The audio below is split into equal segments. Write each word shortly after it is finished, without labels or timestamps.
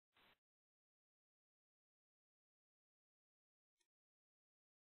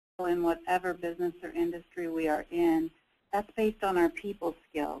in whatever business or industry we are in, that's based on our people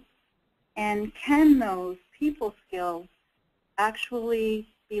skills. And can those people skills actually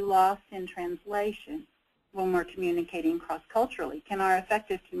be lost in translation when we're communicating cross-culturally? Can our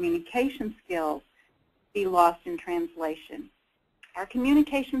effective communication skills be lost in translation? Our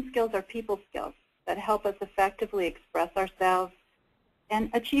communication skills are people skills that help us effectively express ourselves and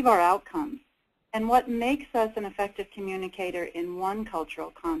achieve our outcomes. And what makes us an effective communicator in one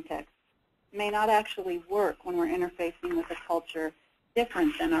cultural context may not actually work when we're interfacing with a culture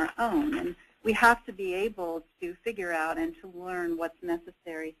different than our own. And we have to be able to figure out and to learn what's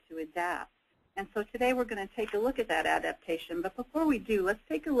necessary to adapt. And so today we're going to take a look at that adaptation. But before we do, let's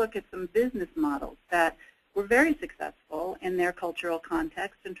take a look at some business models that were very successful in their cultural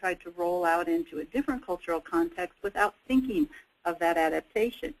context and tried to roll out into a different cultural context without thinking of that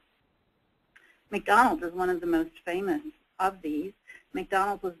adaptation. McDonald's is one of the most famous of these.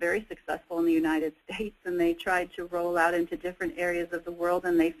 McDonald's was very successful in the United States, and they tried to roll out into different areas of the world,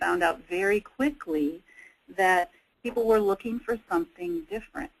 and they found out very quickly that people were looking for something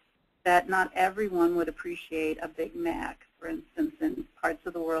different, that not everyone would appreciate a Big Mac. For instance, in parts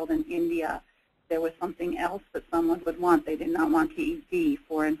of the world in India, there was something else that someone would want. They did not want to eat beef.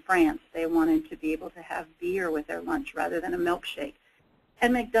 Or in France, they wanted to be able to have beer with their lunch rather than a milkshake.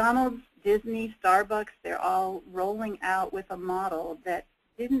 And McDonald's, Disney, Starbucks, they're all rolling out with a model that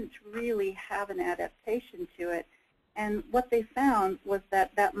didn't really have an adaptation to it. And what they found was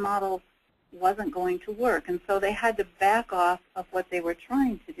that that model wasn't going to work. And so they had to back off of what they were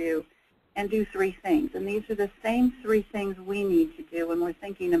trying to do and do three things. And these are the same three things we need to do when we're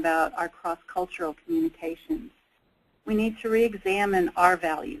thinking about our cross-cultural communications. We need to re-examine our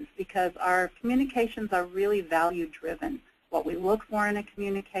values because our communications are really value-driven. What we look for in a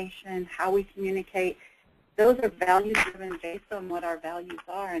communication, how we communicate, those are value-driven based on what our values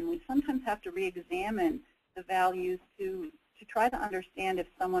are. And we sometimes have to re-examine the values to try to understand if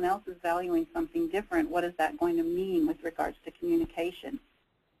someone else is valuing something different, what is that going to mean with regards to communication.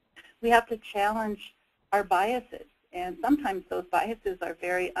 We have to challenge our biases, and sometimes those biases are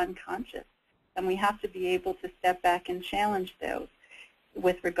very unconscious, and we have to be able to step back and challenge those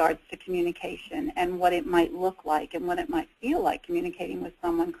with regards to communication and what it might look like and what it might feel like communicating with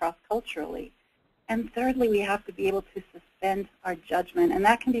someone cross-culturally. And thirdly, we have to be able to suspend our judgment, and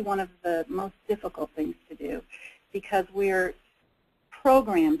that can be one of the most difficult things to do because we're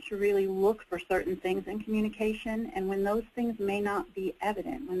programmed to really look for certain things in communication, and when those things may not be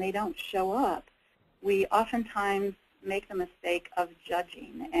evident, when they don't show up, we oftentimes make the mistake of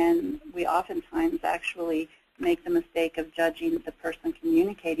judging, and we oftentimes actually make the mistake of judging the person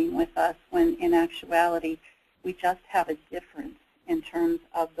communicating with us when in actuality we just have a difference in terms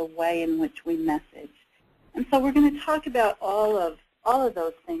of the way in which we message. And so we're going to talk about all of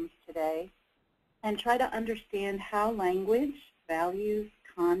those things today and try to understand how language, values,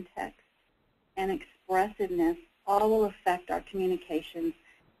 context, and expressiveness all will affect our communications,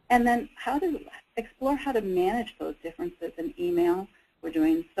 and then how to explore how to manage those differences in email. We're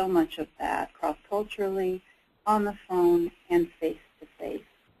doing so much of that cross-culturally, on the phone, and face-to-face.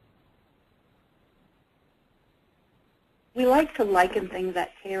 We like to liken things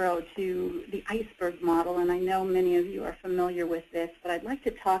at CAIRO to the iceberg model, and I know many of you are familiar with this, but I'd like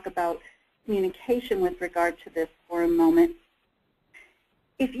to talk about communication with regard to this for a moment.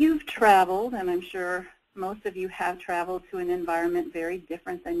 If you've traveled, and I'm sure most of you have traveled to an environment very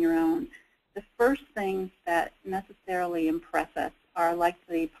different than your own, the first things that necessarily impress us are like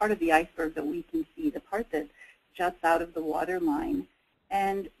the part of the iceberg that we can see, the part that juts out of the waterline.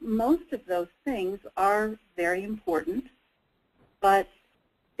 And most of those things are very important, but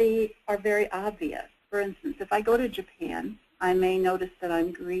they are very obvious. For instance, if I go to Japan, I may notice that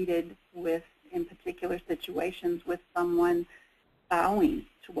I'm greeted with, in particular situations, with someone bowing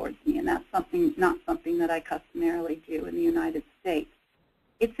towards me, and that's not something that I customarily do in the United States.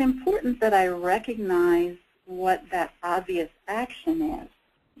 It's important that I recognize what that obvious action is,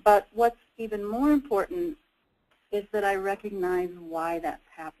 but what's even more important is that I recognize why that's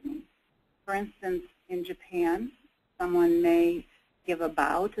happening. For instance, in Japan, someone may give a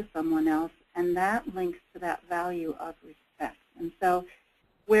bow to someone else, and that links to that value of respect. And so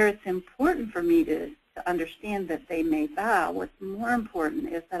where it's important for me to understand that they may bow, what's more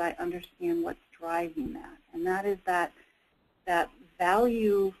important is that I understand what's driving that. And that is that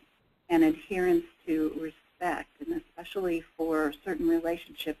value and adherence to respect, and especially for certain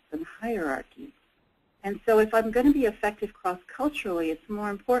relationships and hierarchies. And so if I'm going to be effective cross-culturally, it's more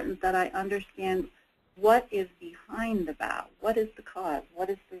important that I understand what is behind the bow, what is the cause, what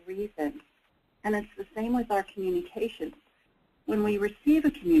is the reason. And it's the same with our communications. when we receive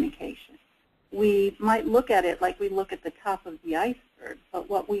a communication, we might look at it like we look at the top of the iceberg, but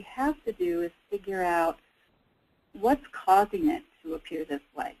what we have to do is figure out what's causing it to appear this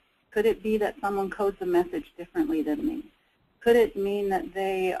way. Could it be that someone codes a message differently than me? Could it mean that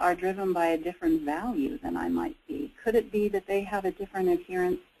they are driven by a different value than I might be? Could it be that they have a different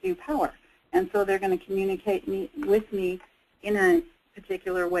adherence to power, and so they're going to communicate with me in a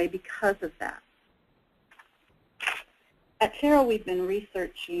particular way because of that? At TARO, we've been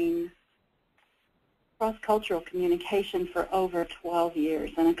researching cross-cultural communication for over 12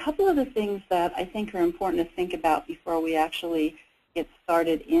 years, and a couple of the things that I think are important to think about before we actually get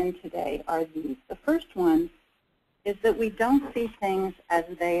started in today are these. The first one is that we don't see things as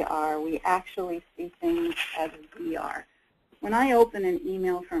they are. We actually see things as we are. When I open an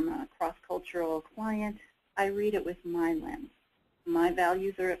email from a cross-cultural client, I read it with my lens. My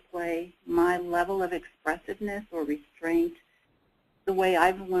values are at play, my level of expressiveness or restraint, the way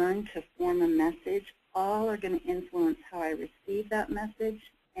I've learned to form a message, all are going to influence how I receive that message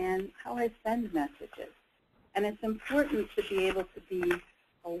and how I send messages. And it's important to be able to be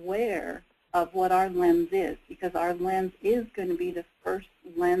aware of what our lens is, because our lens is going to be the first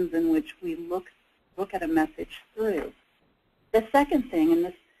lens in which we look at a message through. The second thing, and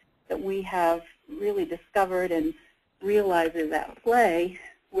this that we have really discovered and realized is at play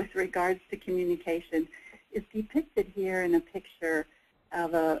with regards to communication, is depicted here in a picture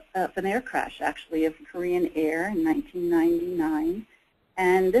of an air crash, actually, of Korean Air in 1999.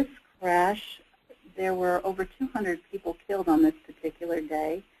 And this crash, there were over 200 people killed on this particular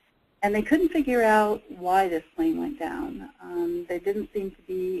day. And they couldn't figure out why this plane went down. There didn't seem to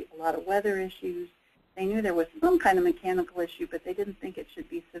be a lot of weather issues. They knew there was some kind of mechanical issue, but they didn't think it should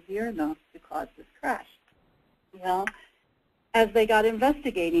be severe enough to cause this crash. Well, as they got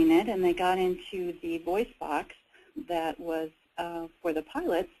investigating it and they got into the voice box that was for the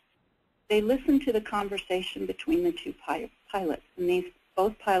pilots, they listened to the conversation between the two pilots. And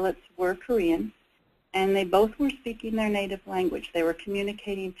both pilots were Korean, and they both were speaking their native language. They were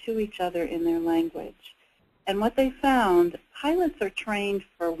communicating to each other in their language. And what they found, pilots are trained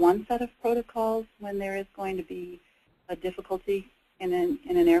for one set of protocols when there is going to be a difficulty in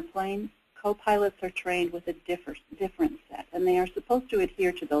an airplane. Co-pilots are trained with a different set, and they are supposed to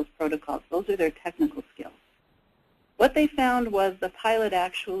adhere to those protocols. Those are their technical skills. What they found was the pilot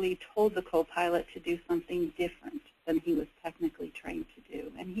actually told the co-pilot to do something different than he was technically trained to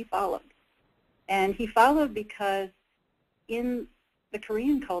do, and he followed. And he followed because in the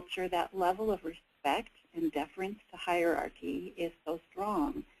Korean culture, that level of respect and deference to hierarchy is so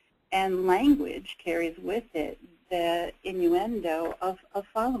strong. And language carries with it the innuendo of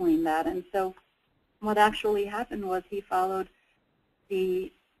following that. And so what actually happened was he followed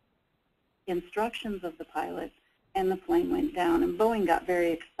the instructions of the pilot, and the plane went down. And Boeing got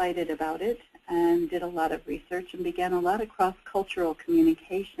very excited about it and did a lot of research and began a lot of cross-cultural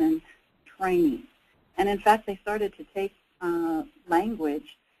communication training. And in fact, they started to take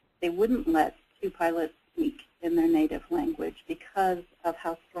language. They wouldn't let two pilots speak in their native language because of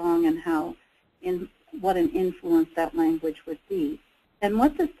how strong and what an influence that language would be. And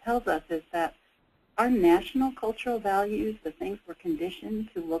what this tells us is that our national cultural values, the things we're conditioned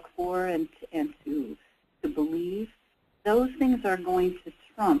to look for and to believe, those things are going to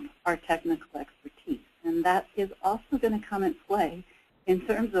trump our technical expertise. And that is also going to come into play in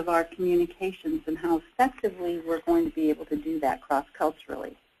terms of our communications and how effectively we're going to be able to do that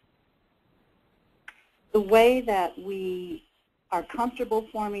cross-culturally. The way that we are comfortable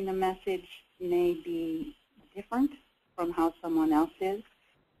forming a message may be different from how someone else is.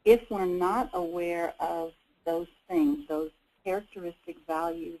 If we're not aware of those things, those characteristic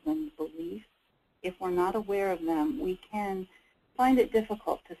values and beliefs, if we're not aware of them, we can find it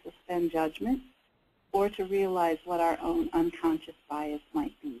difficult to suspend judgment or to realize what our own unconscious bias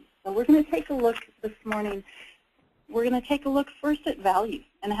might be. So we're going to take a look this morning. We're going to take a look first at values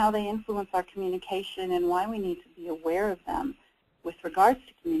and how they influence our communication and why we need to be aware of them with regards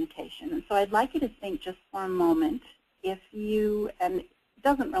to communication. And so I'd like you to think just for a moment, if you, and it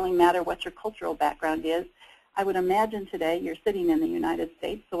doesn't really matter what your cultural background is, I would imagine today you're sitting in the United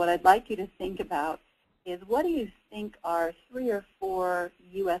States, so what I'd like you to think about is what do you think are 3 or 4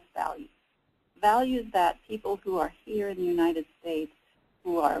 U.S. values? Values that people who are here in the United States,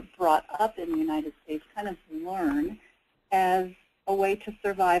 who are brought up in the United States, kind of learn as a way to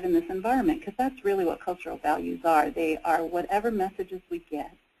survive in this environment, because that's really what cultural values are. They are whatever messages we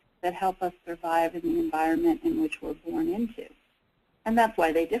get that help us survive in the environment in which we're born into. And that's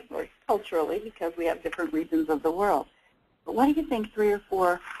why they differ culturally, because we have different regions of the world. But what do you think 3 or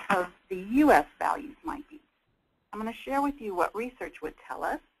 4 of the U.S. values might be? I'm going to share with you what research would tell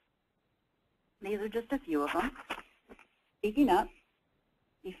us. These are just a few of them. Speaking up,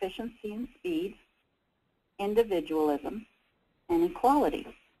 efficiency and speed, individualism, and equality.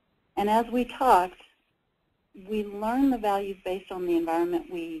 And as we talked, we learn the values based on the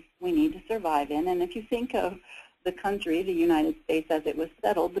environment we need to survive in. And if you think of the country, the United States, as it was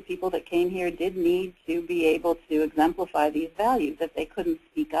settled, the people that came here did need to be able to exemplify these values. If they couldn't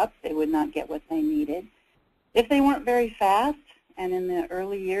speak up, they would not get what they needed. If they weren't very fast, and in the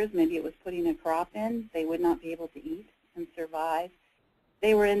early years, maybe it was putting a crop in, they would not be able to eat and survive.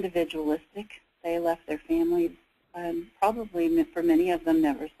 They were individualistic. They left their families, probably for many of them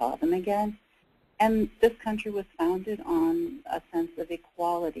never saw them again. And this country was founded on a sense of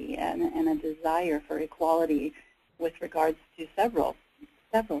equality and a desire for equality with regards to several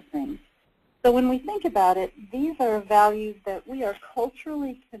things. So when we think about it, these are values that we are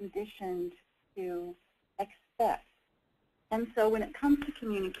culturally conditioned to expect. And so when it comes to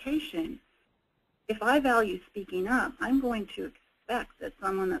communication, if I value speaking up, I'm going to expect that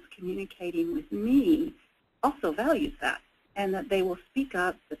someone that's communicating with me also values that, and that they will speak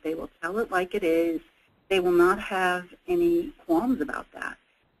up, that they will tell it like it is. They will not have any qualms about that.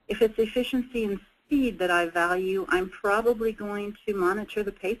 If it's efficiency and speed that I value, I'm probably going to monitor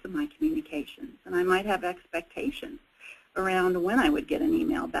the pace of my communications, and I might have expectations around when I would get an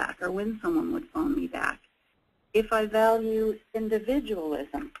email back or when someone would phone me back. If I value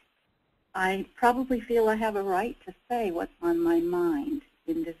individualism, I probably feel I have a right to say what's on my mind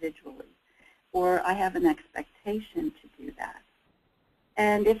individually, or I have an expectation to do that.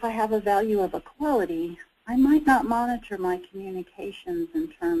 And if I have a value of equality, I might not monitor my communications in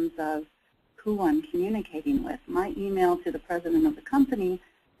terms of who I'm communicating with. My email to the president of the company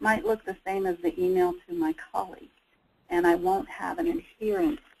might look the same as the email to my colleague, and I won't have an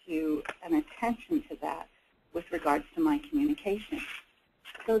adherence to an attention to that with regards to my communication.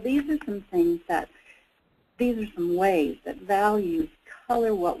 So these are some things these are some ways that values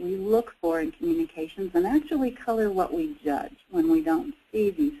color what we look for in communications and actually color what we judge when we don't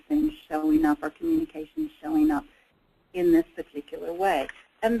see these things showing up, or communications showing up in this particular way.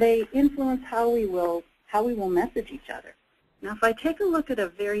 And they influence how we will message each other. Now, if I take a look at a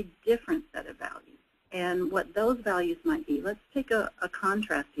very different set of values and what those values might be, let's take a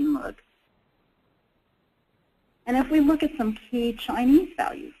contrasting look. And if we look at some key Chinese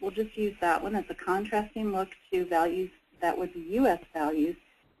values, we'll just use that one as a contrasting look to values that would be U.S. values.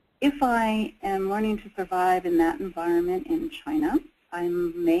 If I am learning to survive in that environment in China, I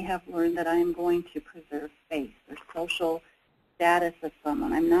may have learned that I am going to preserve face or social status of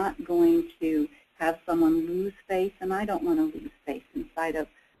someone. I'm not going to have someone lose face, and I don't want to lose face inside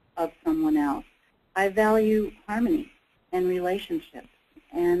of someone else. I value harmony and relationships,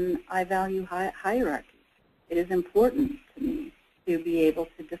 and I value hierarchy. It is important to me to be able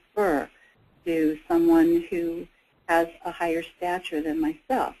to defer to someone who has a higher stature than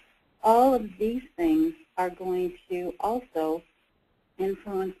myself. All of these things are going to also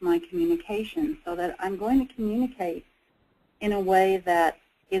influence my communication, so that I'm going to communicate in a way that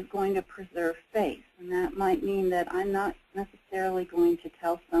is going to preserve face. And that might mean that I'm not necessarily going to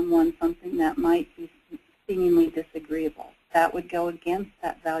tell someone something that might be seemingly disagreeable. That would go against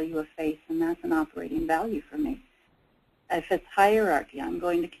that value of face, and that's an operating value for me. If it's hierarchy, I'm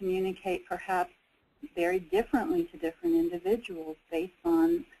going to communicate perhaps very differently to different individuals based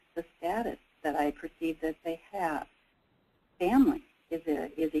on the status that I perceive that they have. Family is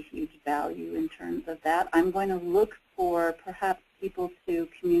a huge value in terms of that. I'm going to look for perhaps people to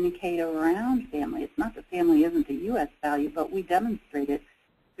communicate around family. It's not that family isn't a U.S. value, but we demonstrate it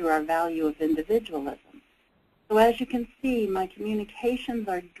through our value of individualism. So as you can see, my communications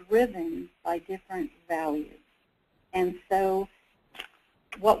are driven by different values. And so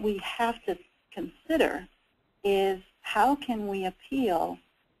what we have to consider is how can we appeal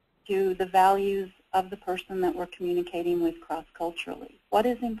to the values of the person that we're communicating with cross-culturally? What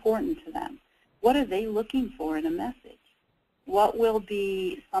is important to them? What are they looking for in a message? What will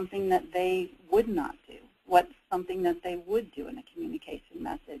be something that they would not do? What's something that they would do in a communication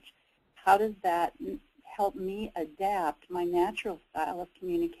message? How does that help me adapt my natural style of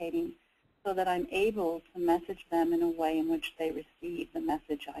communicating so that I'm able to message them in a way in which they receive the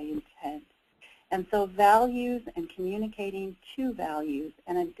message I intend? And so values and communicating to values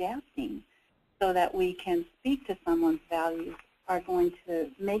and adapting so that we can speak to someone's values are going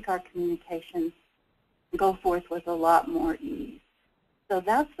to make our communication go forth with a lot more ease. So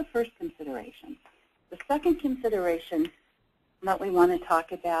that's the first consideration. The second consideration that we want to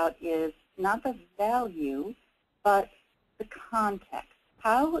talk about is not the value, but the context.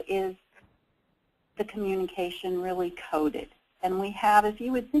 How is the communication really coded. And we have, if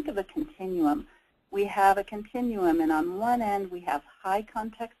you would think of a continuum, we have a continuum, and on one end we have high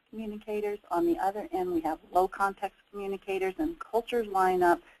context communicators, on the other end we have low context communicators, and cultures line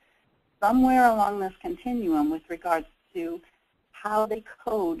up somewhere along this continuum with regards to how they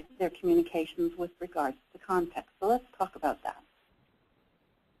code their communications with regards to context. So let's talk about that.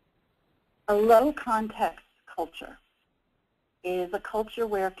 A low context culture is a culture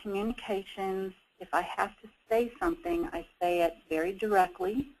where communications, if I have to say something, I say it very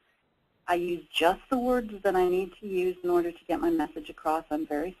directly. I use just the words that I need to use in order to get my message across. I'm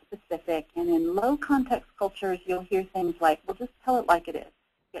very specific. And in low context cultures, you'll hear things like, well, just tell it like it is.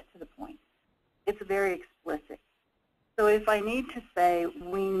 Get to the point. It's very explicit. So if I need to say,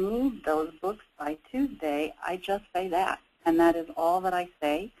 we need those books by Tuesday, I just say that. And that is all that I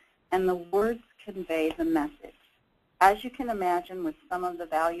say. And the words convey the message. As you can imagine, with some of the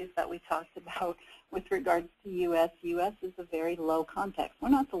values that we talked about with regards to U.S. is a very low context. We're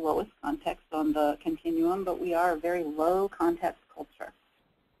not the lowest context on the continuum, but we are a very low context culture.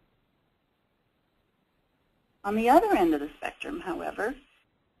 On the other end of the spectrum, however,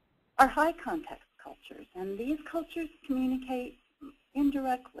 are high context cultures. And these cultures communicate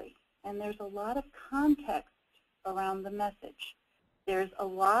indirectly. And there's a lot of context around the message. There's a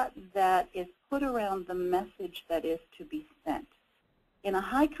lot that is put around the message that is to be sent. In a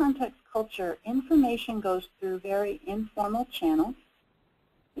high context culture, information goes through very informal channels.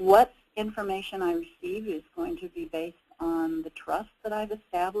 What information I receive is going to be based on the trust that I've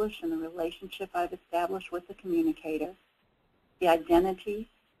established and the relationship I've established with the communicator, the identity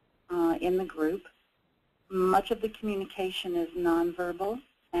in the group. Much of the communication is nonverbal,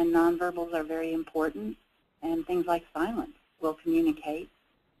 and nonverbals are very important, and things like silence will communicate.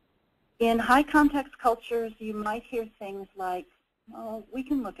 In high context cultures, you might hear things like, oh, we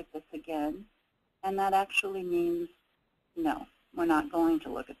can look at this again, and that actually means no, we're not going to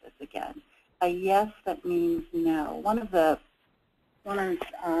look at this again. A yes that means no. One of the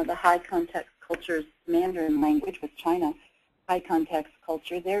high context cultures, Mandarin language with China, high context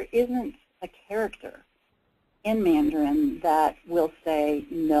culture, there isn't a character in Mandarin that will say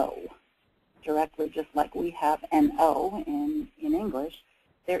no directly, just like we have an O in English.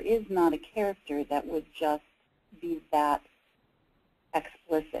 There is not a character that would just be that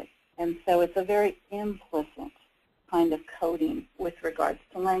explicit. And so it's a very implicit kind of coding with regards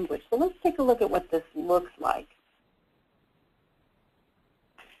to language. So let's take a look at what this looks like.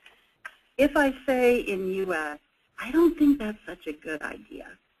 If I say in U.S., I don't think that's such a good idea.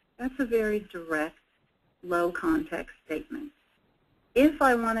 That's a very direct, low context statement. If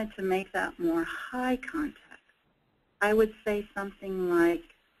I wanted to make that more high context, I would say something like,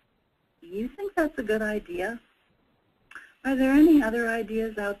 do you think that's a good idea? Are there any other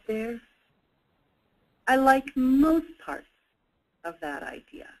ideas out there? I like most parts of that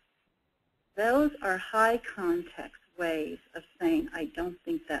idea. Those are high context ways of saying, I don't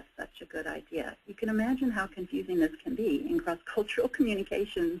think that's such a good idea. You can imagine how confusing this can be in cross-cultural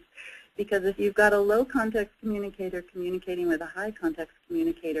communications, because if you've got a low context communicator communicating with a high context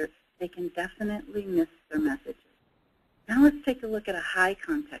communicator, they can definitely miss their messages. Now let's take a look at a high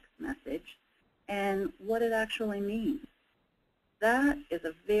context message and what it actually means. That is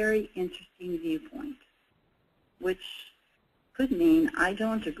a very interesting viewpoint, which could mean I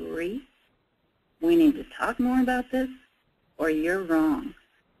don't agree, we need to talk more about this, or you're wrong.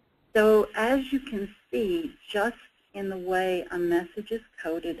 So as you can see, just in the way a message is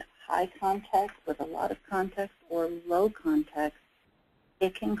coded, high context with a lot of context or low context,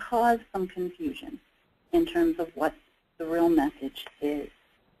 it can cause some confusion in terms of what the real message is.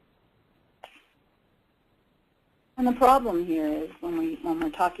 And the problem here is when we're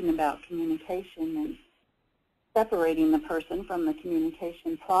talking about communication and separating the person from the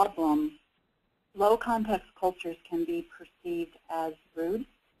communication problem, low context cultures can be perceived as rude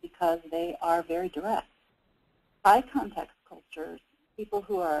because they are very direct. High context cultures, people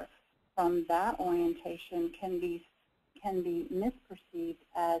who are from that orientation can be misperceived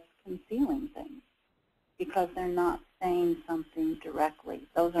as concealing things because they're not saying something directly.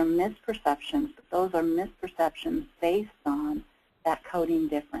 Those are misperceptions, but those are misperceptions based on that coding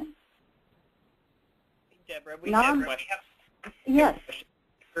difference. Deborah, we have a question. Yes.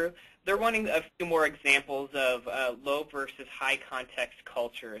 They're wanting a few more examples of low versus high context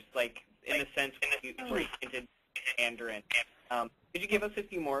cultures, like in the sense when you into Mandarin. Could you give us a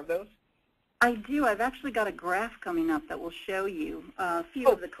few more of those? I do. I've actually got a graph coming up that will show you a few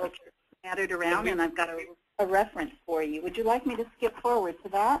of the cultures scattered around, and I've got a reference for you. Would you like me to skip forward to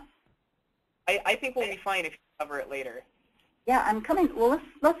that? I think we'll be fine if you cover it later. Yeah, I'm coming. Well,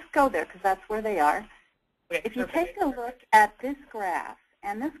 let's go there because that's where they are. Okay, if you perfect. take a look at this graph,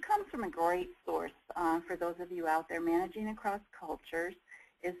 and this comes from a great source for those of you out there, Managing Across Cultures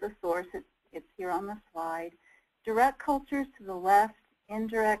is the source. It's here on the slide. Direct cultures to the left,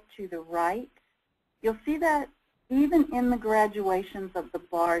 indirect to the right. You'll see that even in the graduations of the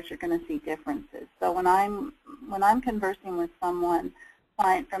bars, you're going to see differences. So when I'm conversing with someone,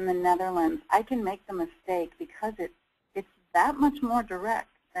 client from the Netherlands, I can make the mistake because it's that much more direct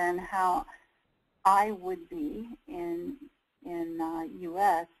than how I would be in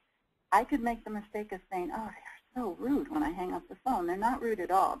U.S. I could make the mistake of saying, oh, they're so rude when I hang up the phone. They're not rude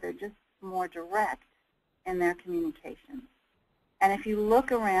at all. They're just more direct in their communication. And if you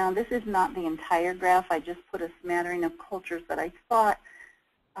look around, this is not the entire graph. I just put a smattering of cultures that I thought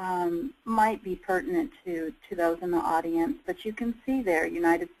might be pertinent to those in the audience. But you can see there,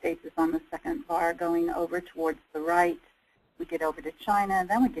 United States is on the second bar going over towards the right. We get over to China,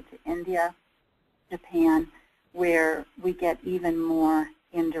 then we get to India, Japan, where we get even more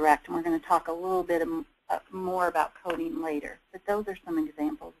indirect. And we're going to talk a little bit more about coding later. But those are some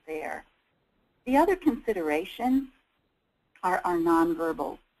examples there. The other consideration are our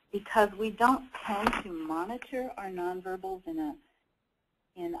nonverbals, because we don't tend to monitor our nonverbals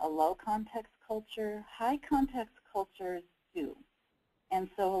in a low context culture. High context cultures do. And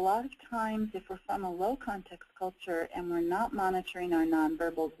so a lot of times if we're from a low context culture and we're not monitoring our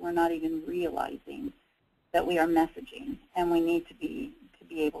nonverbals, we're not even realizing that we are messaging. And we need to be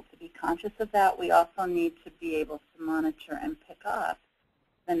able to be conscious of that. We also need to be able to monitor and pick up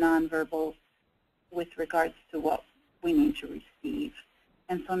the nonverbals with regards to what we need to receive.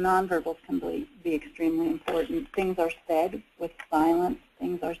 And so nonverbals can be extremely important. Things are said with silence.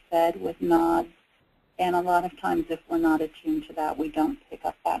 Things are said with nods. And a lot of times if we're not attuned to that, we don't pick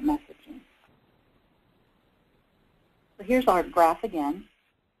up that messaging. So here's our graph again.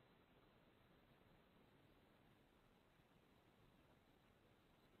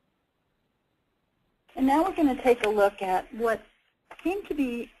 And now we're going to take a look at what seem to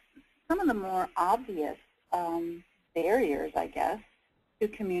be some of the more obvious barriers, I guess, to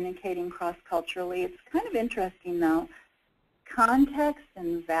communicating cross-culturally. It's kind of interesting, though. Context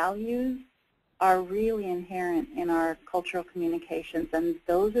and values are really inherent in our cultural communications, and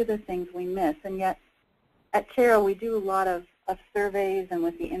those are the things we miss. And yet, at TARA, we do a lot of surveys, and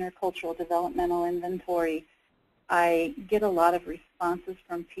with the Intercultural Developmental Inventory, I get a lot of responses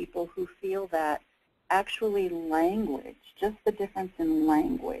from people who feel that actually language, just the difference in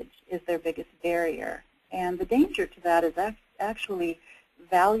language, is their biggest barrier. And the danger to that is actually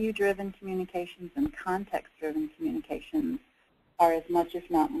value-driven communications and context-driven communications are as much, if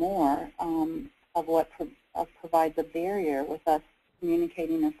not more, of what provides a barrier with us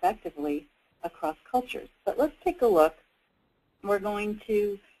communicating effectively across cultures. But let's take a look. We're going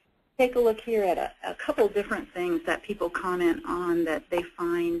to take a look here at a couple different things that people comment on that they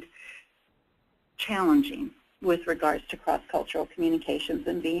find challenging with regards to cross-cultural communications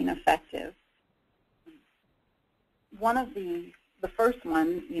and being effective. One of the first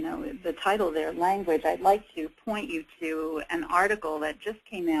one, you know, the title there, language, I'd like to point you to an article that just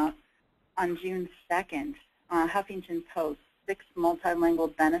came out on June 2nd, Huffington Post, 6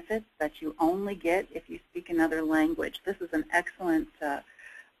 multilingual benefits that you only get if you speak another language. This is an excellent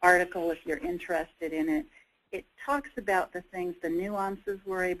article if you're interested in it. It talks about the things, the nuances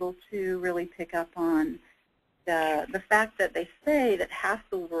we're able to really pick up on, the fact that they say that half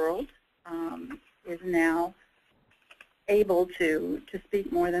the world is now able to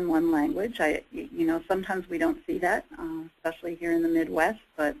speak more than one language. You know, sometimes we don't see that, especially here in the Midwest,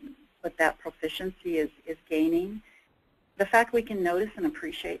 but that proficiency is gaining. The fact we can notice and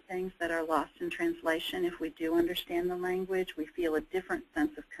appreciate things that are lost in translation. If we do understand the language, we feel a different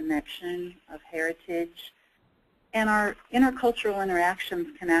sense of connection, of heritage. And our intercultural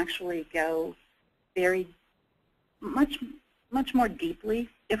interactions can actually go very much more deeply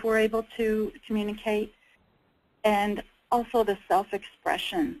if we're able to communicate. And also the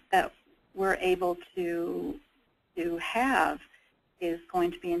self-expression that we're able to have is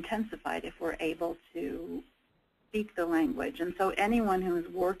going to be intensified if we're able to speak the language. And so anyone who is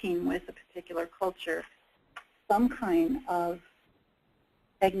working with a particular culture, some kind of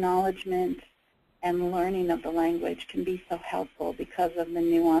acknowledgement and learning of the language can be so helpful because of the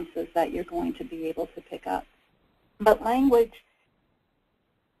nuances that you're going to be able to pick up. But language,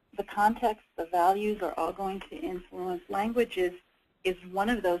 the context, the values are all going to influence. Language is one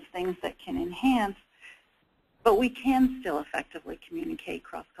of those things that can enhance, but we can still effectively communicate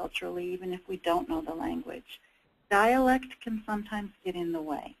cross-culturally even if we don't know the language. Dialect can sometimes get in the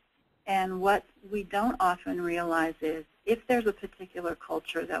way. And what we don't often realize is if there's a particular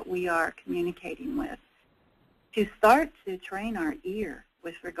culture that we are communicating with, to start to train our ear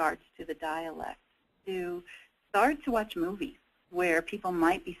with regards to the dialect, to start to watch movies where people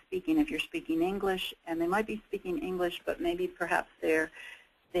might be speaking, if you're speaking English, and they might be speaking English, but maybe perhaps they're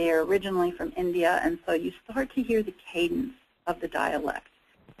originally from India, and so you start to hear the cadence of the dialect,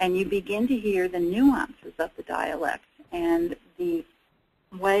 and you begin to hear the nuances of the dialect and the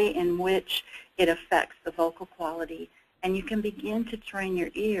way in which it affects the vocal quality, and you can begin to train your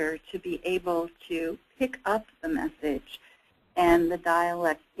ear to be able to pick up the message, and the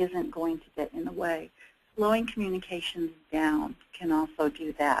dialect isn't going to get in the way. Slowing communications down can also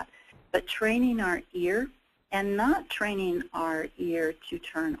do that. But training our ear, and not training our ear to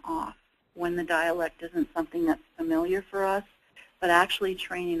turn off when the dialect isn't something that's familiar for us, but actually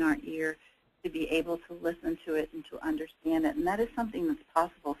training our ear to be able to listen to it and to understand it. And that is something that's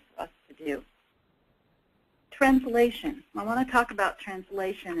possible for us to do. Translation. I want to talk about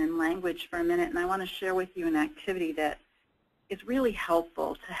translation and language for a minute, and I want to share with you an activity that is really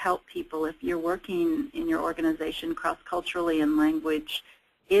helpful to help people if you're working in your organization cross-culturally and language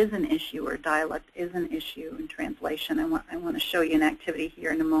is an issue or dialect is an issue in translation. I want to show you an activity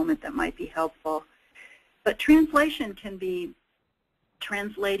here in a moment that might be helpful. But translation can be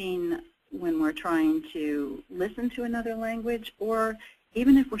translating when we're trying to listen to another language, or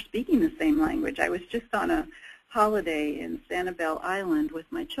even if we're speaking the same language. I was just on a holiday in Sanibel Island with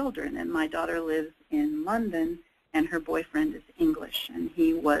my children, and my daughter lives in London, and her boyfriend is English, and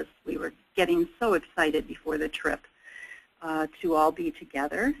we were getting so excited before the trip to all be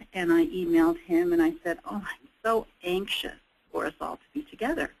together, and I emailed him and I said, oh, I'm so anxious for us all to be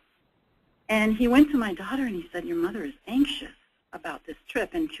together. And he went to my daughter and he said, your mother is anxious about this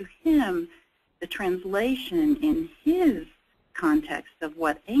trip, and to him, the translation in his context of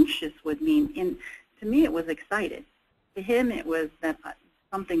what anxious would mean, to me it was excited. To him it was that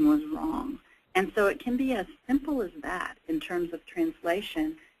something was wrong. And so it can be as simple as that in terms of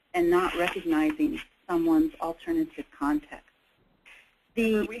translation and not recognizing someone's alternative context.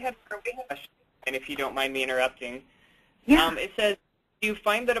 We have a question, and if you don't mind me interrupting. Yeah. It says, do you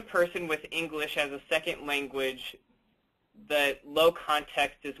find that a person with English as a second language, that low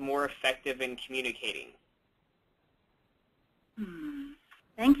context is more effective in communicating?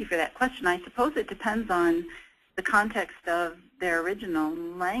 Thank you for that question. I suppose it depends on the context of their original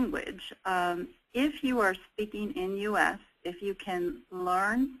language. If you are speaking in U.S., if you can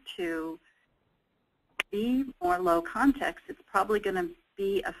learn to be more low context, it's probably going to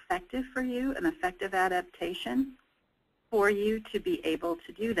be effective for you, an effective adaptation for you to be able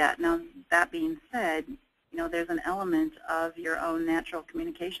to do that. Now, that being said, there's an element of your own natural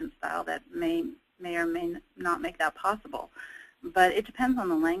communication style that may or may not make that possible. But it depends on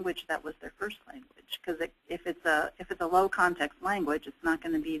the language that was their first language, because if it's a low context language, it's not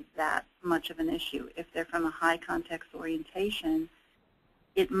going to be that much of an issue. If they're from a high context orientation,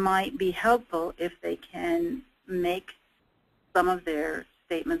 it might be helpful if they can make some of their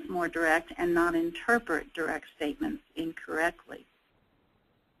statements more direct and not interpret direct statements incorrectly.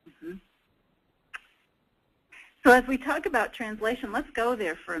 So as we talk about translation, let's go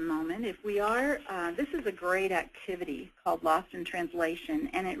there for a moment. If we are, this is a great activity called Lost in Translation,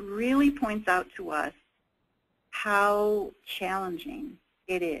 and it really points out to us how challenging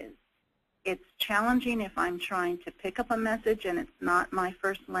it is. It's challenging if I'm trying to pick up a message and it's not my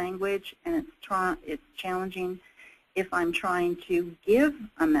first language, and it's challenging if I'm trying to give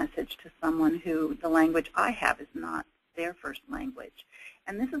a message to someone who the language I have is not their first language.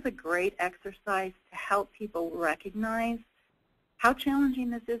 And this is a great exercise to help people recognize how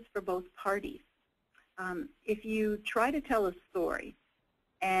challenging this is for both parties. If you try to tell a story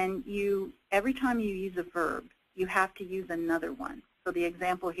and every time you use a verb, you have to use another one. So the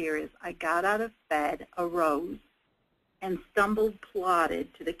example here is, I got out of bed, arose, and stumbled,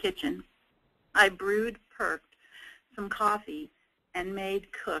 plodded to the kitchen. I brewed, perked some coffee, and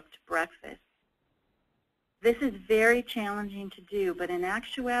made cooked breakfast. This is very challenging to do, but in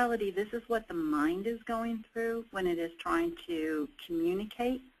actuality, this is what the mind is going through when it is trying to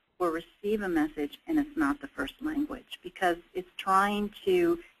communicate or receive a message and it's not the first language, because it's trying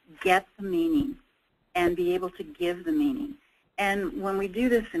to get the meaning and be able to give the meaning. And when we do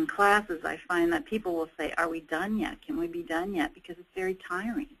this in classes, I find that people will say, are we done yet? Can we be done yet? Because it's very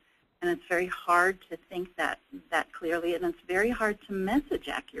tiring, and it's very hard to think that clearly, and it's very hard to message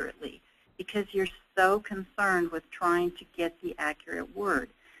accurately, because you're so concerned with trying to get the accurate word.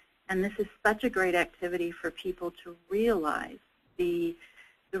 And this is such a great activity for people to realize the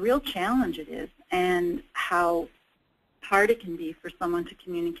real challenge it is and how hard it can be for someone to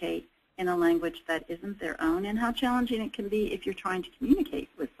communicate in a language that isn't their own, and how challenging it can be if you're trying to communicate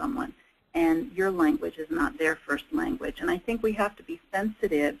with someone and your language is not their first language. And I think we have to be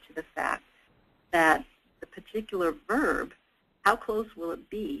sensitive to the fact that the particular verb, how close will it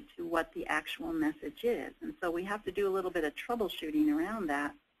be to what the actual message is? And so we have to do a little bit of troubleshooting around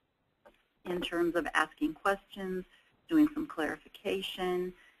that in terms of asking questions, doing some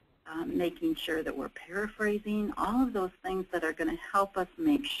clarification, making sure that we're paraphrasing, all of those things that are going to help us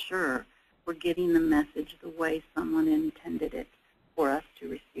make sure we're getting the message the way someone intended it for us to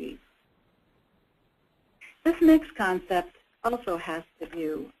receive. This next concept also has to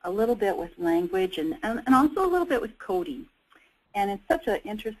do a little bit with language and also a little bit with coding. And it's such an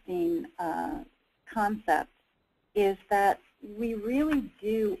interesting concept, is that we really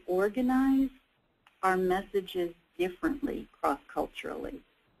do organize our messages differently cross-culturally.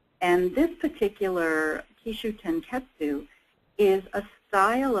 And this particular Kishu Tenketsu is a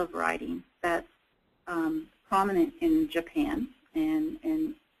style of writing that's prominent in Japan and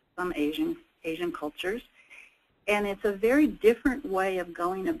in some Asian cultures. And it's a very different way of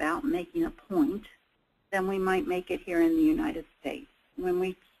going about making a point than we might make it here in the United States. When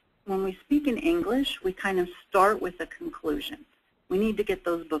we speak in English, we kind of start with a conclusion. We need to get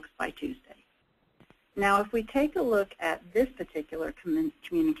those books by Tuesday. Now, if we take a look at this particular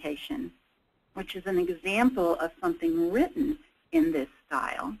communication, which is an example of something written in this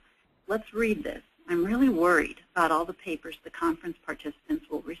style, let's read this. I'm really worried about all the papers the conference participants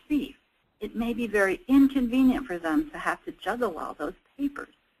will receive. It may be very inconvenient for them to have to juggle all those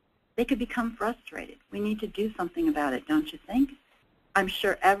papers. They could become frustrated. We need to do something about it, don't you think? I'm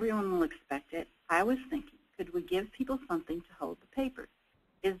sure everyone will expect it. I was thinking, could we give people something to hold the papers?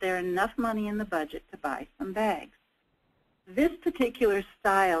 Is there enough money in the budget to buy some bags? This particular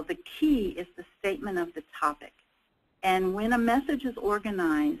style, the key is the statement of the topic. And when a message is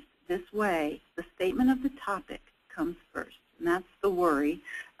organized this way, the statement of the topic comes first. And that's the worry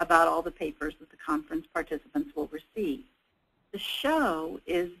about all the papers that the conference participants will receive. The show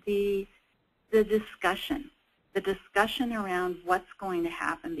is the discussion around what's going to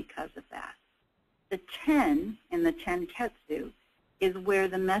happen because of that. The ten in the Tenketsu is where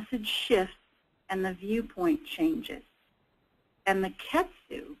the message shifts and the viewpoint changes. And the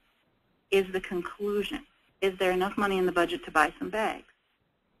Ketsu is the conclusion. Is there enough money in the budget to buy some bags?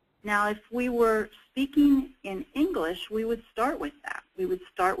 Now, if we were speaking in English, we would start with that. We would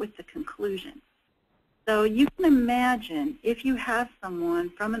start with the conclusion. So you can imagine if you have someone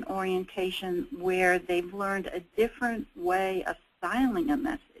from an orientation where they've learned a different way of styling a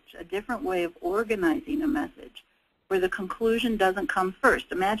message, a different way of organizing a message, where the conclusion doesn't come first.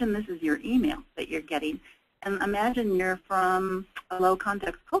 Imagine this is your email that you're getting, and imagine you're from a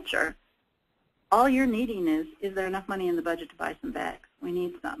low-context culture. All you're needing is there enough money in the budget to buy some bags? We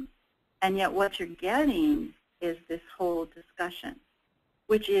need some. And yet what you're getting is this whole discussion,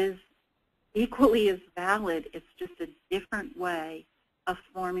 which is equally as valid. It's just a different way of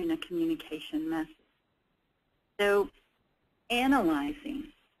forming a communication message. So analyzing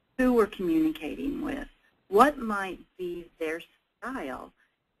who we're communicating with, what might be their style,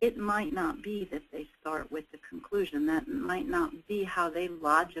 it might not be that they start with the conclusion. That might not be how they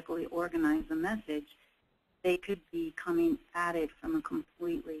logically organize a message. They could be coming at it from a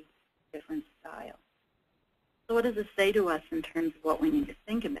completely different style. So what does this say to us in terms of what we need to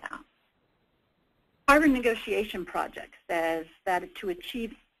think about? Harvard Negotiation Project says that to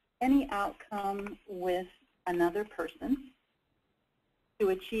achieve any outcome with another person, to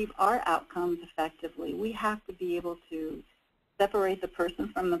achieve our outcomes effectively, we have to be able to separate the person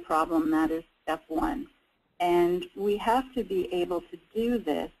from the problem. That is step one. And we have to be able to do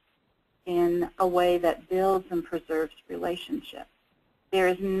this in a way that builds and preserves relationships. There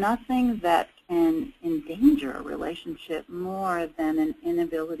is nothing that can endanger a relationship more than an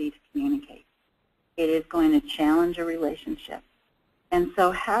inability to communicate. It is going to challenge a relationship. And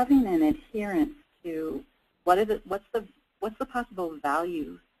so having an adherence to what's the possible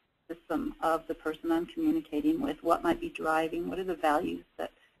value system of the person I'm communicating with, what might be driving, what are the values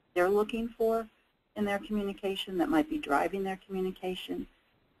that they're looking for in their communication that might be driving their communication.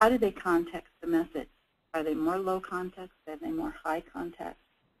 How do they context the message? Are they more low context? Are they more high context?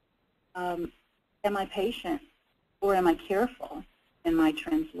 Am I patient or am I careful in my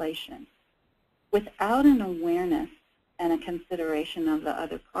translation? Without an awareness and a consideration of the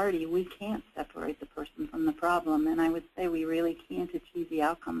other party, we can't separate the person from the problem. And I would say we really can't achieve the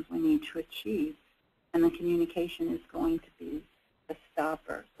outcomes we need to achieve. And the communication is going to be a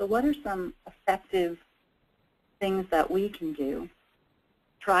stopper. So what are some effective things that we can do?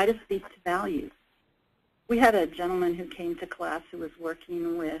 Try to speak to values. We had a gentleman who came to class who was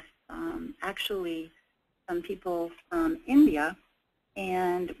working with actually some people from India,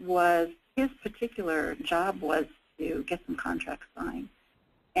 and his particular job was to get some contracts signed.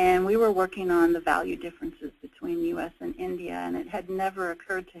 And we were working on the value differences between U.S. and India, and it had never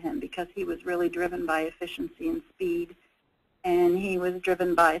occurred to him because he was really driven by efficiency and speed, and he was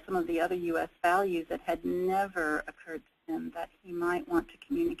driven by some of the other U.S. values that had never occurred to him that he might want to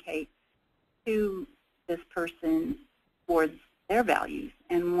communicate to this person towards their values.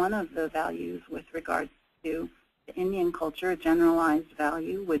 And one of the values with regards to the Indian culture, a generalized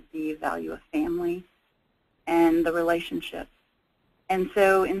value, would be a value of family and the relationship. And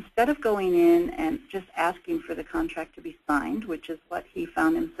so instead of going in and just asking for the contract to be signed, which is what he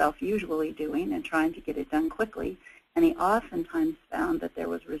found himself usually doing and trying to get it done quickly, and he oftentimes found that there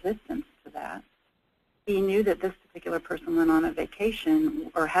was resistance to that, he knew that this particular person went on a vacation,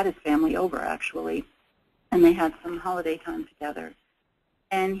 or had his family over actually, and they had some holiday time together.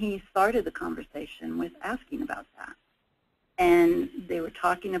 And he started the conversation with asking about that. And they were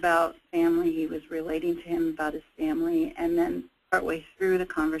talking about family. He was relating to him about his family, and then partway through the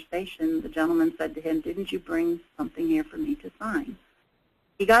conversation, the gentleman said to him, "Didn't you bring something here for me to sign?"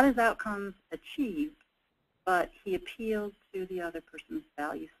 He got his outcomes achieved, but he appealed to the other person's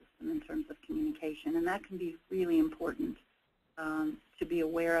value system in terms of communication, and that can be really important to be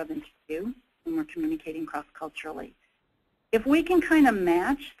aware of and to do when we're communicating cross-culturally. If we can kind of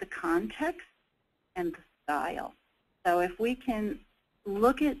match the context and the style, so if we can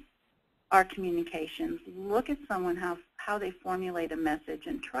look at our communications, look at someone, how they formulate a message,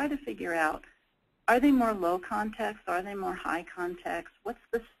 and try to figure out, are they more low context, are they more high context, what's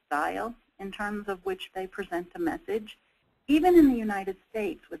the style in terms of which they present the message. Even in the United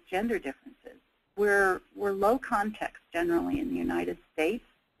States with gender differences, we're low context generally in the United States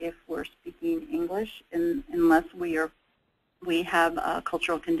if we're speaking English, unless we have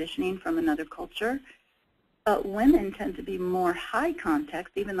cultural conditioning from another culture. But women tend to be more high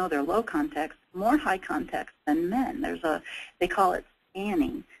context, even though they're low context, more high context than men. They call it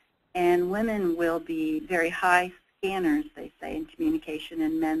scanning. And women will be very high scanners, they say, in communication,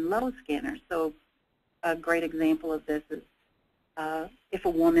 and men low scanners. So a great example of this is if a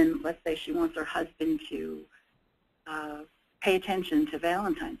woman, let's say she wants her husband to pay attention to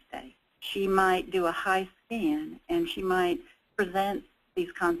Valentine's Day, she might do a high scan, and she might present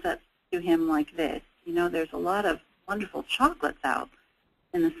these concepts to him like this. You know, there's a lot of wonderful chocolates out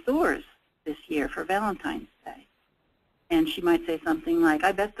in the stores this year for Valentine's Day. And she might say something like,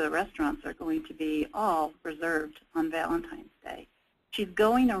 I bet the restaurants are going to be all reserved on Valentine's Day. She's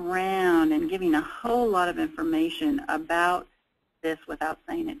going around and giving a whole lot of information about this without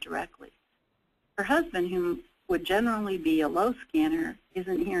saying it directly. Her husband, who would generally be a low scanner,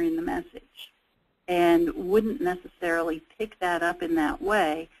 isn't hearing the message and wouldn't necessarily pick that up in that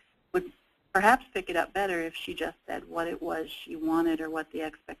way, would perhaps pick it up better if she just said what it was she wanted or what the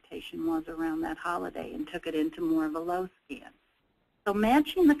expectation was around that holiday and took it into more of a low scan. So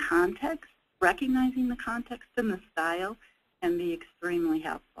matching the context, recognizing the context and the style can be extremely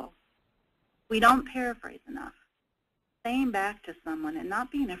helpful. We don't paraphrase enough. Saying back to someone and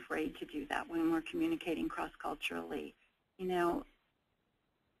not being afraid to do that when we're communicating cross-culturally. You know,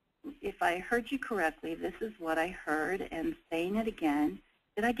 if I heard you correctly, this is what I heard, and saying it again,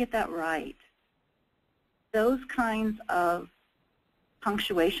 did I get that right? Those kinds of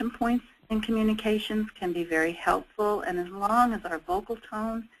punctuation points in communications can be very helpful, and as long as our vocal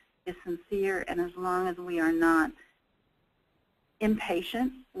tone is sincere and as long as we are not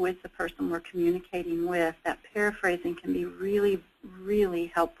impatient with the person we're communicating with, that paraphrasing can be really, really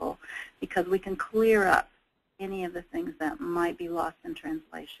helpful because we can clear up any of the things that might be lost in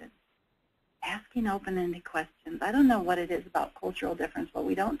translation. Asking open-ended questions. I don't know what it is about cultural difference, but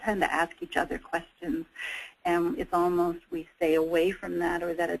we don't tend to ask each other questions, and it's almost we stay away from that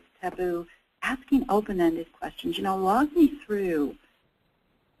or that it's taboo. Asking open-ended questions. You know, walk me through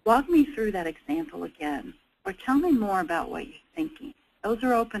that example again, or tell me more about what you're thinking. Those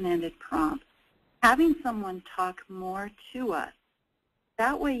are open-ended prompts. Having someone talk more to us,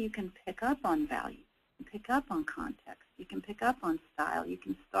 that way you can pick up on value, you can pick up on context, you can pick up on style, you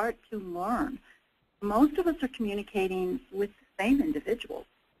can start to learn. Most of us are communicating with the same individuals,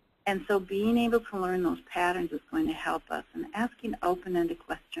 and so being able to learn those patterns is going to help us, and asking open-ended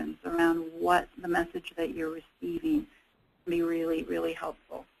questions around what the message that you're receiving can be really, really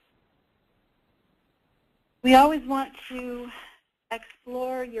helpful. We always want to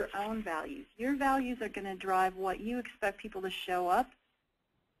explore your own values. Your values are going to drive what you expect people to show up,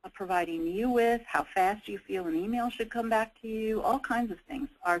 providing you with, how fast you feel an email should come back to you. All kinds of things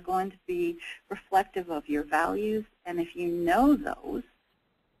are going to be reflective of your values, and if you know those,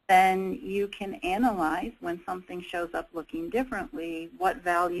 then you can analyze when something shows up looking differently, what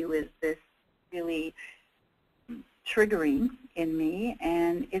value is this really triggering in me,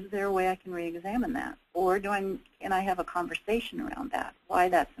 and is there a way I can re-examine that? Or can I have a conversation around that, why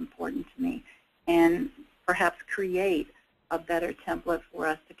that's important to me, and perhaps create a better template for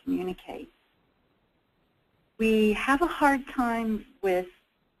us to communicate. We have a hard time with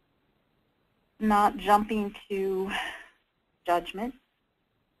not jumping to judgment.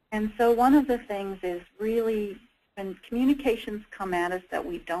 And so one of the things is really when communications come at us that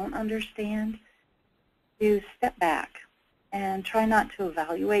we don't understand, to step back and try not to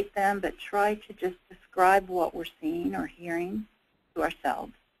evaluate them, but try to just describe what we're seeing or hearing to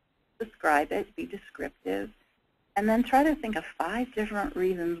ourselves. Describe it, be descriptive, and then try to think of 5 different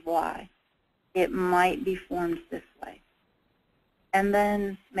reasons why it might be formed this way. And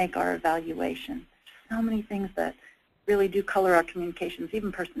then make our evaluation. There's so many things that really do color our communications,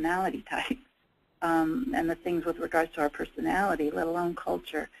 even personality type, and the things with regards to our personality, let alone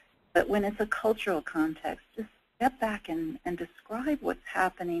culture. But when it's a cultural context, just step back and describe what's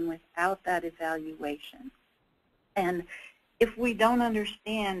happening without that evaluation. And if we don't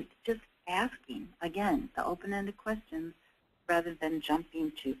understand, just asking, again, the open-ended questions rather than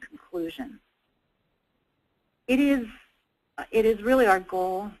jumping to conclusions. It is really our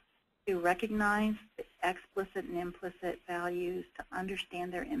goal to recognize the explicit and implicit values, to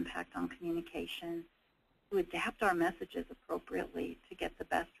understand their impact on communication, to adapt our messages appropriately to get the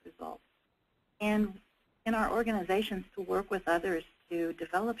best results. And in our organizations, to work with others to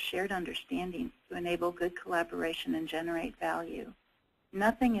develop shared understandings to enable good collaboration and generate value.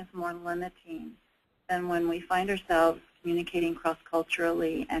 Nothing is more limiting than when we find ourselves communicating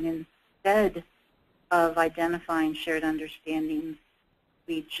cross-culturally and instead of identifying shared understandings,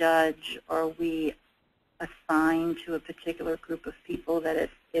 we judge or we assign to a particular group of people that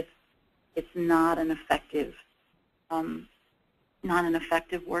it's not an effective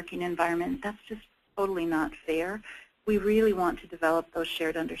working environment. That's just totally not fair. We really want to develop those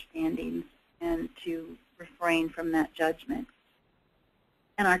shared understandings and to refrain from that judgment.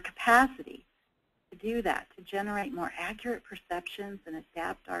 And our capacity to do that, to generate more accurate perceptions and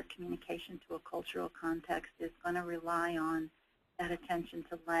adapt our communication to a cultural context, is going to rely on that attention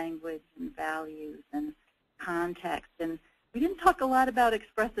to language and values and context. And we didn't talk a lot about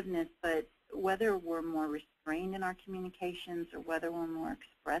expressiveness, but whether we're more restrained in our communications or whether we're more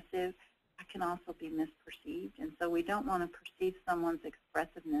expressive, that can also be misperceived. And so we don't want to perceive someone's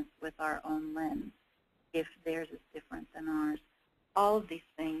expressiveness with our own lens if theirs is different than ours. All of these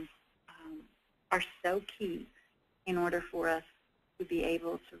things are so key in order for us to be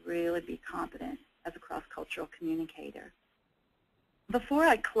able to really be competent as a cross-cultural communicator. Before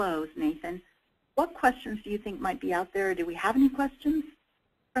I close, Nathan, what questions do you think might be out there? Do we have any questions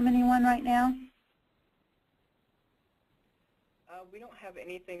from anyone right now? We don't have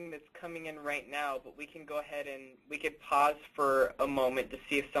anything that's coming in right now, but we can go ahead and we could pause for a moment to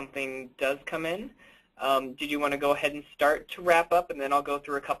see if something does come in. Did you want to go ahead and start to wrap up, and then I'll go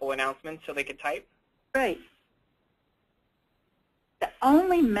through a couple announcements so they could type? Great. The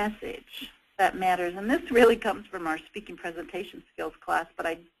only message that matters, and this really comes from our speaking presentation skills class, but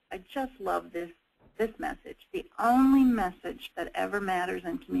I just love this message. The only message that ever matters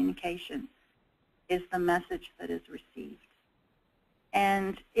in communication is the message that is received.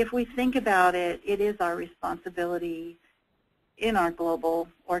 And if we think about it, it is our responsibility in our global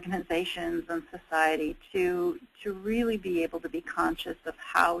organizations and society to really be able to be conscious of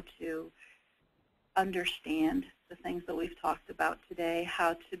how to understand the things that we've talked about today,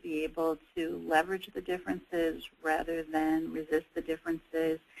 how to be able to leverage the differences rather than resist the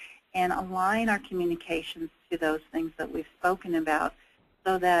differences, and align our communications to those things that we've spoken about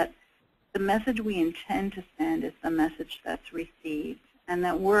so that the message we intend to send is the message that's received, and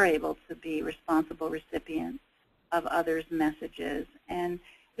that we're able to be responsible recipients of others' messages. And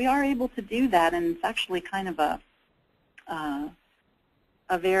we are able to do that, and it's actually kind of a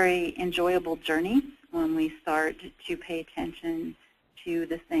very enjoyable journey when we start to pay attention to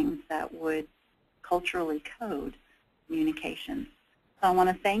the things that would culturally code communications. So I want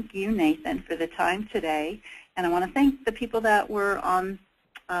to thank you, Nathan, for the time today, and I want to thank the people that were on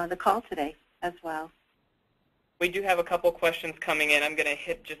the call today as well. We do have a couple questions coming in. I'm going to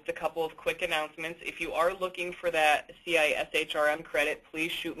hit just a couple of quick announcements. If you are looking for that CISHRM credit, please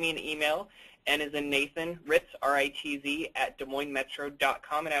shoot me an email. N is in Nathan, Ritz, R-I-T-Z, at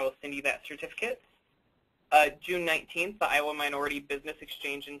DesMoinesMetro.com, and I will send you that certificate. June 19th, the Iowa Minority Business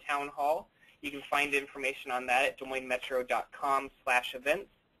Exchange in Town Hall. You can find information on that at DesMoinesMetro.com/events.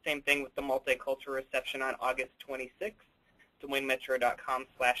 Same thing with the Multicultural Reception on August 26th.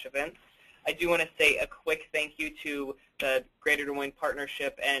 DesMoinsMetro.com/events. I do want to say a quick thank you to the Greater Des Moines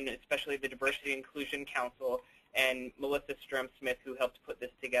Partnership and especially the Diversity and Inclusion Council and Melissa Strum-Smith, who helped put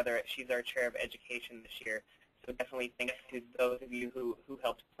this together. She's our Chair of Education this year. So definitely thanks to those of you who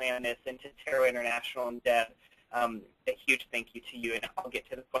helped plan this, and to Taro International and Deb. A huge thank you to you, and I'll get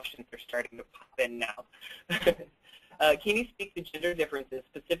to the questions. They're starting to pop in now. Can you speak to gender differences,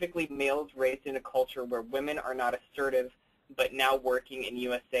 specifically males raised in a culture where women are not assertive, but now working in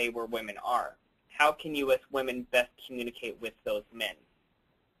USA where women are? How can U.S. women best communicate with those men?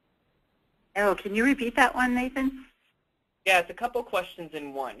 Oh, can you repeat that one, Nathan? Yeah, it's a couple questions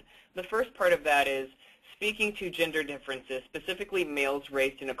in one. The first part of that is speaking to gender differences, specifically males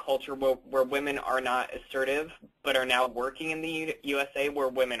raised in a culture where women are not assertive, but are now working in the USA where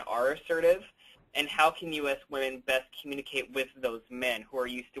women are assertive, and how can U.S. women best communicate with those men who are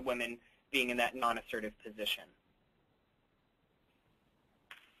used to women being in that non-assertive position?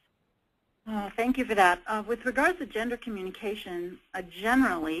 Thank you for that. With regards to gender communication,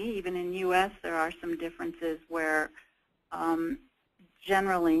 generally, even in U.S., there are some differences where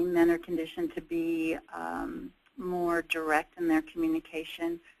generally men are conditioned to be more direct in their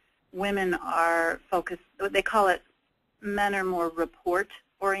communication. Women are focused, they call it, men are more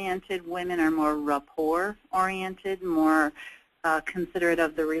report-oriented, women are more rapport-oriented, more considerate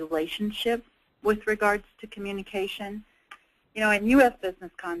of the relationship with regards to communication. You know, in U.S.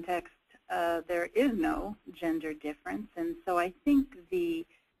 business context, there is no gender difference, and so I think the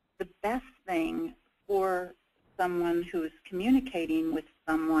best thing for someone who's communicating with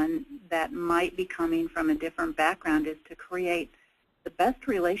someone that might be coming from a different background is to create the best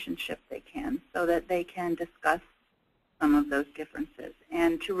relationship they can so that they can discuss some of those differences,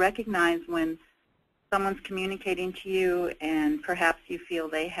 and to recognize when someone's communicating to you and perhaps you feel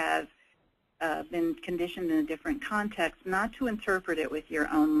they have been conditioned in a different context, not to interpret it with your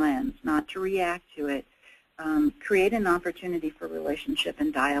own lens, not to react to it. Create an opportunity for relationship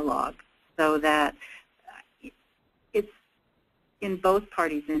and dialogue so that it's in both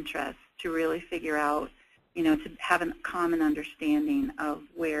parties' interests to really figure out, you know, to have a common understanding of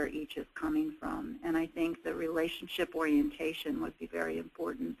where each is coming from. And I think the relationship orientation would be very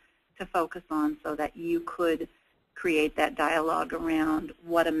important to focus on so that you could create that dialogue around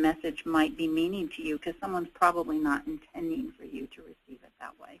what a message might be meaning to you, because someone's probably not intending for you to receive it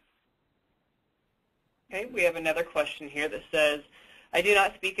that way. Okay, we have another question here that says, I do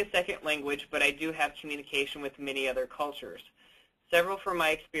not speak a second language, but I do have communication with many other cultures. Several from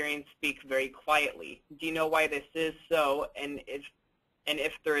my experience speak very quietly. Do you know why this is so, and if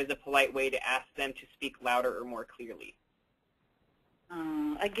there is a polite way to ask them to speak louder or more clearly?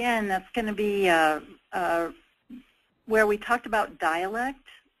 Again, that's going to be where we talked about dialect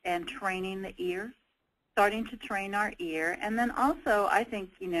and training the ear, starting to train our ear, and then also I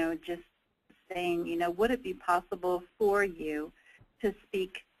think, you know, just saying, you know, would it be possible for you to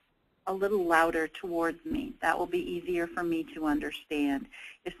speak a little louder towards me? That will be easier for me to understand.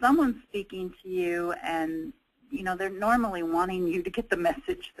 If someone's speaking to you and, you know, they're normally wanting you to get the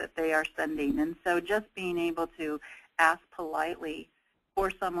message that they are sending, and so just being able to ask politely for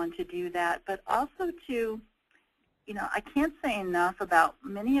someone to do that, but also to, you know, I can't say enough about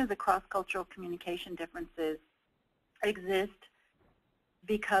many of the cross-cultural communication differences exist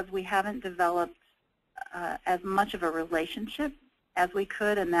because we haven't developed as much of a relationship as we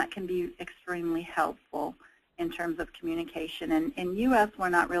could, and that can be extremely helpful in terms of communication. And in U.S., we're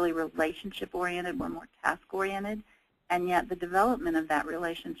not really relationship-oriented, we're more task-oriented, and yet the development of that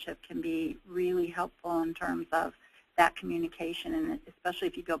relationship can be really helpful in terms of that communication, and especially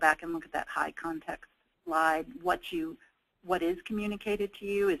if you go back and look at that high context slide, what is communicated to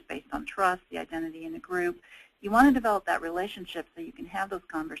you is based on trust, the identity in a group. You want to develop that relationship so you can have those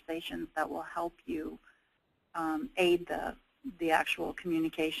conversations that will help you aid the actual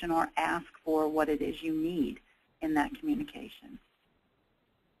communication or ask for what it is you need in that communication.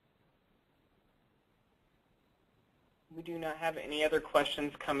 We do not have any other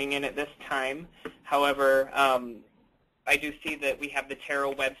questions coming in at this time. However, I do see that we have the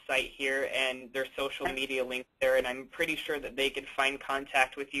Taro website here and their social media links there, and I'm pretty sure that they could find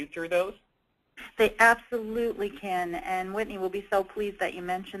contact with you through those. They absolutely can, and Whitney will be so pleased that you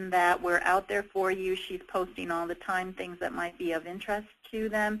mentioned that. We're out there for you. She's posting all the time things that might be of interest to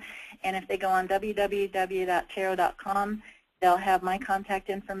them, and if they go on www.taro.com, they'll have my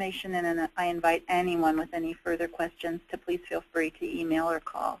contact information, and I invite anyone with any further questions to please feel free to email or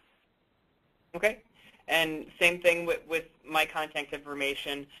call. Okay. And same thing with my contact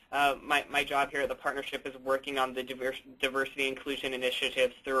information. My job here at the partnership is working on the diversity inclusion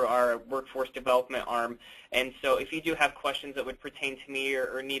initiatives through our workforce development arm. And so if you do have questions that would pertain to me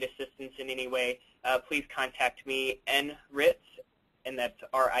or need assistance in any way, please contact me, nritz, and that's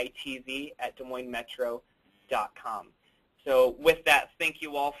RITZ, at DesMoinesMetro.com. So with that, thank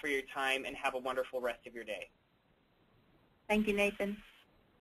you all for your time and have a wonderful rest of your day. Thank you, Nathan.